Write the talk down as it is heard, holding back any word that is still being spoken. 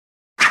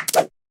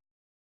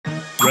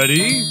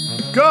Ready?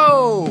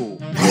 Go!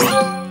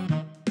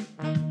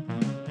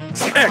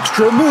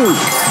 Extra move!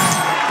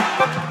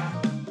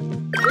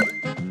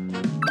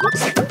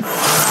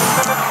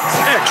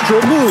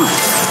 Extra move!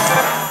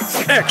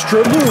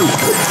 Extra move!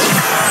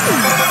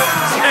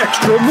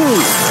 Extra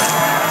move!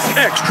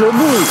 Extra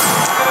move!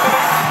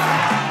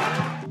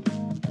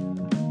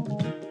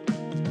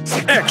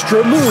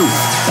 Extra move!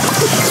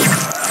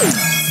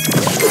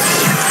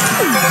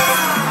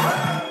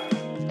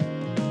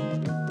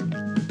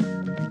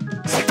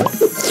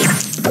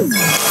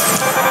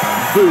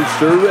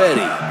 Booster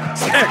ready!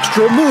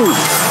 Extra move!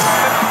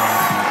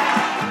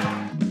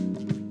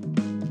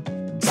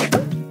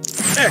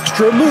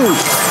 Extra move!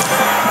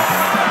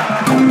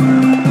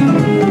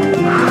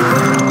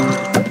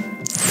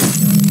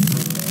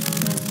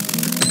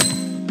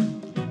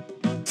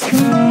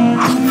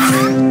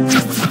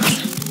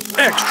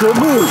 Extra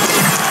move!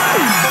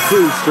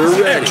 Booster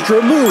ready!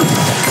 Extra move!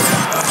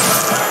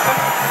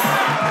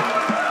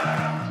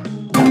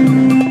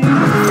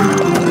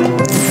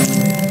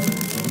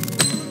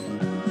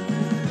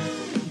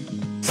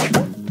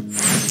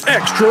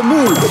 Extra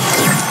move!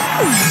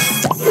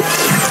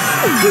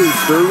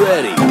 Booster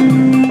ready!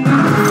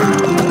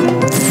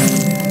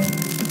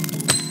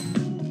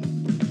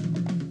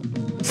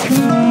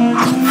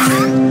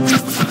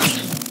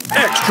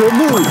 Extra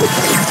move!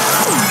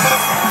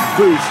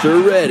 Booster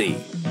ready!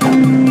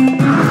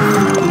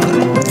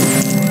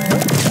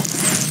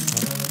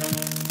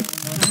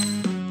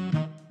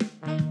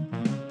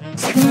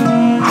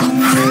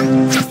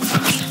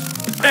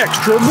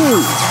 Extra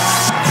move!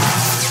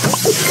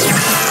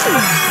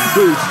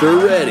 Booster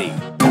ready!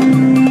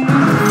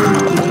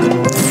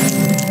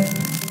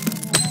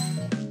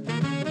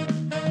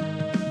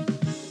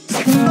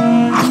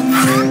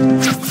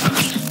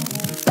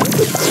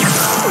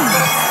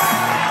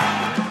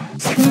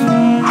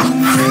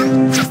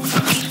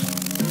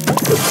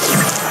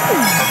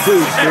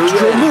 Booster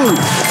extra ready. Move!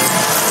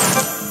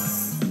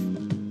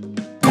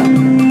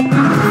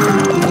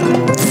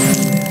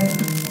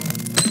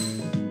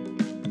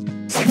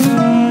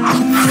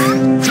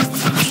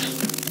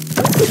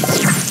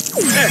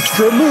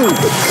 Extra move!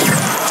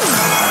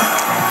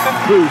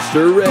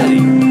 Booster ready!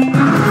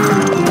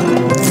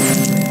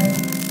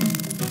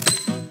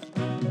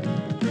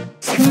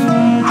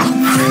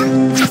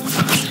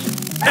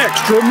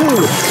 Extra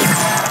move!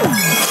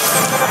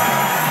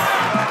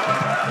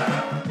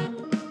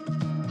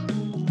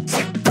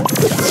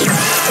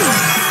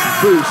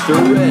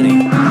 Booster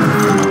ready!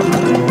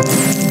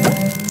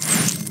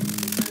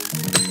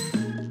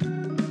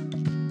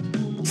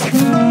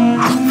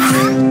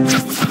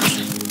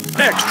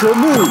 Extra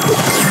move!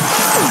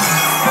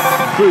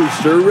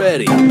 Booster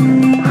ready!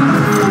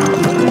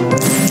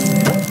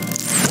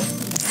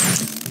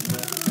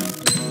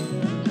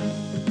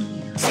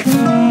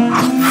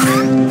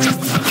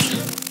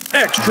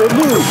 Extra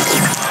move!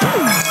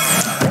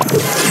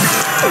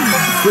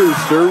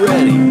 Booster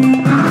ready!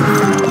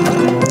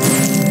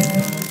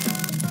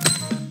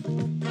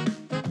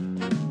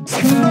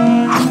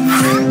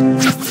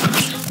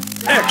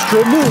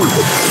 Extra move!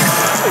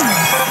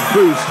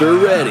 Booster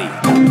ready!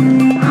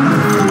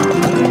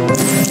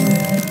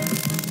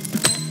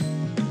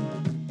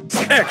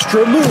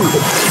 Extra move!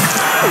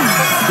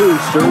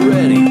 Booster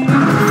ready!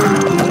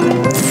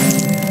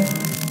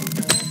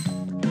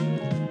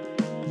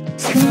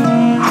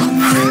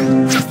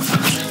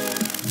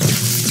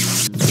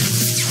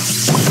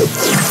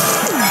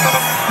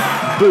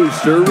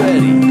 Booster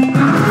ready!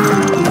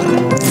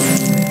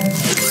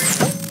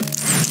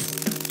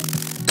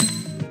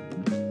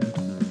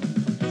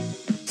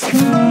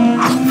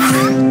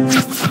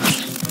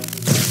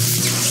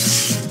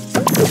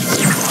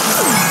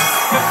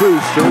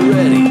 Booster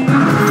ready!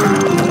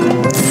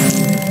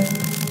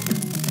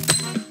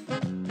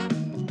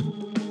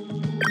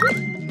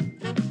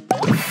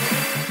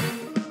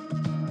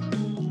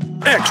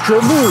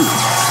 Extra move!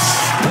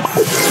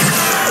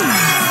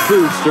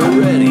 Booster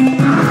ready!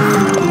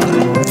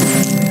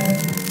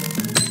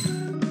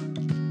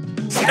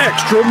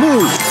 Extra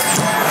move!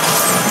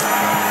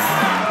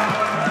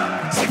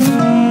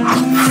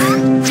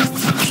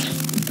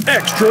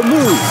 Extra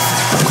move!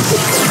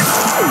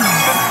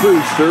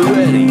 Booster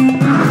ready!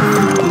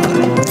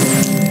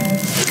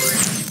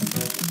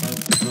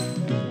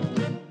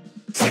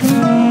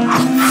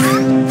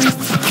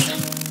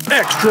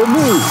 Extra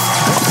move!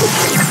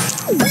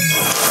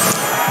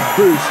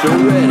 Booster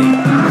ready!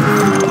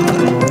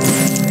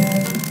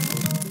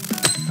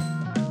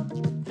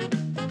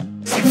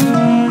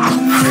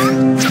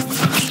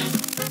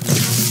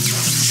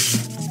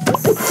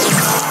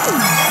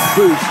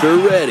 Booster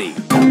ready!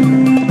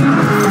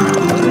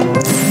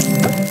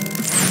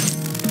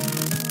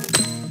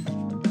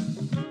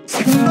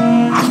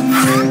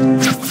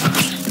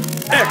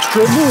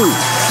 Extra move!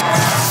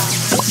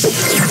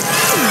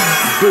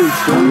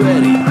 Booster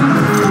ready!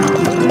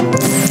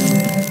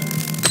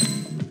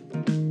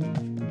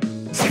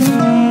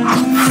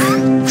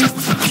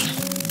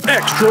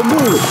 Extra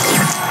move!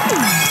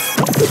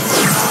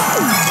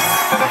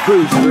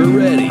 Booster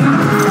ready!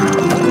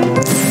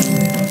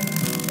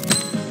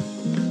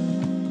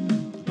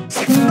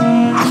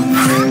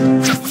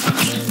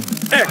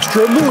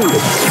 Extra move.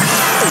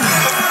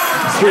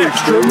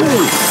 Extra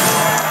move.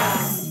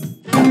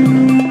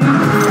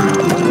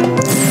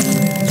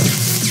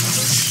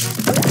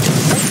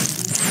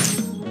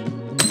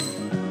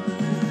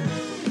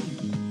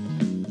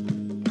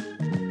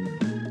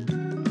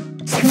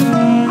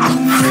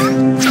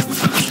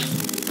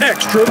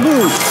 Extra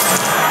move.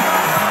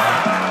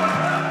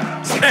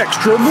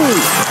 Extra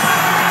move.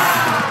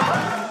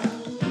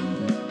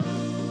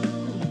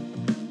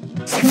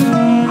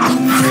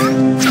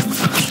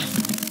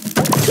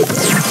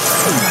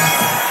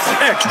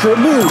 Extra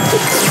move.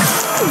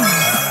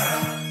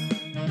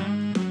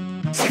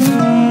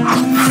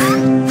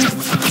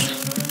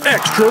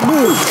 Extra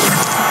move.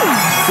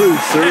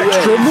 Booster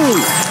extra ready.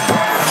 Move.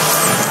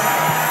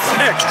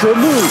 Extra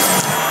move.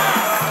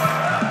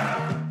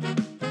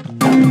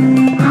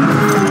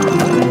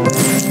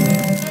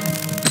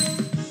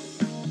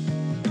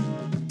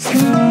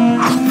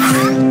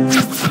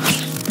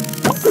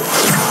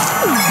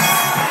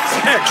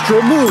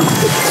 Extra move.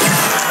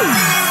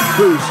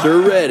 Booster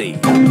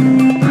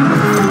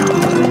ready.